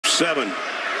7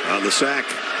 on the sack.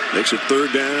 Makes it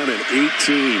 3rd down and 18.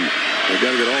 They've got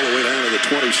to get all the way down to the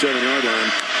 27-yard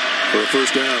line for a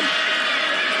first down.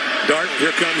 Dart,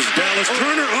 here comes Dallas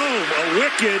Turner. Oh, a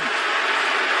wicked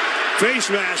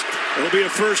face mask. It'll be a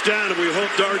first down, and we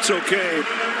hope Dart's okay.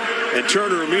 And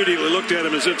Turner immediately looked at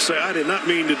him as if to say, I did not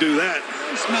mean to do that.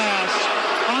 Face mask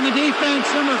on the defense,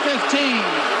 number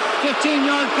 15.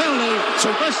 15-yard penalty,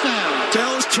 so first down.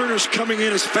 Dallas Turner's coming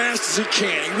in as fast as he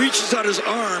can. He reaches out his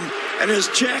arm, and as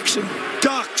Jaxson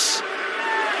ducks,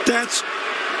 that's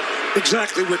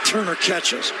exactly what Turner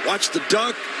catches. Watch the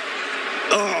duck.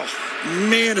 Oh,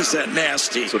 man, is that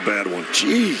nasty. It's a bad one.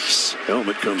 Jeez.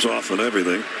 Helmet comes off and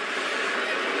everything.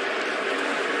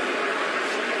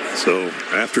 So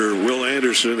after Will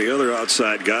Anderson, the other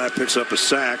outside guy, picks up a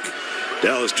sack,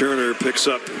 Dallas Turner picks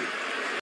up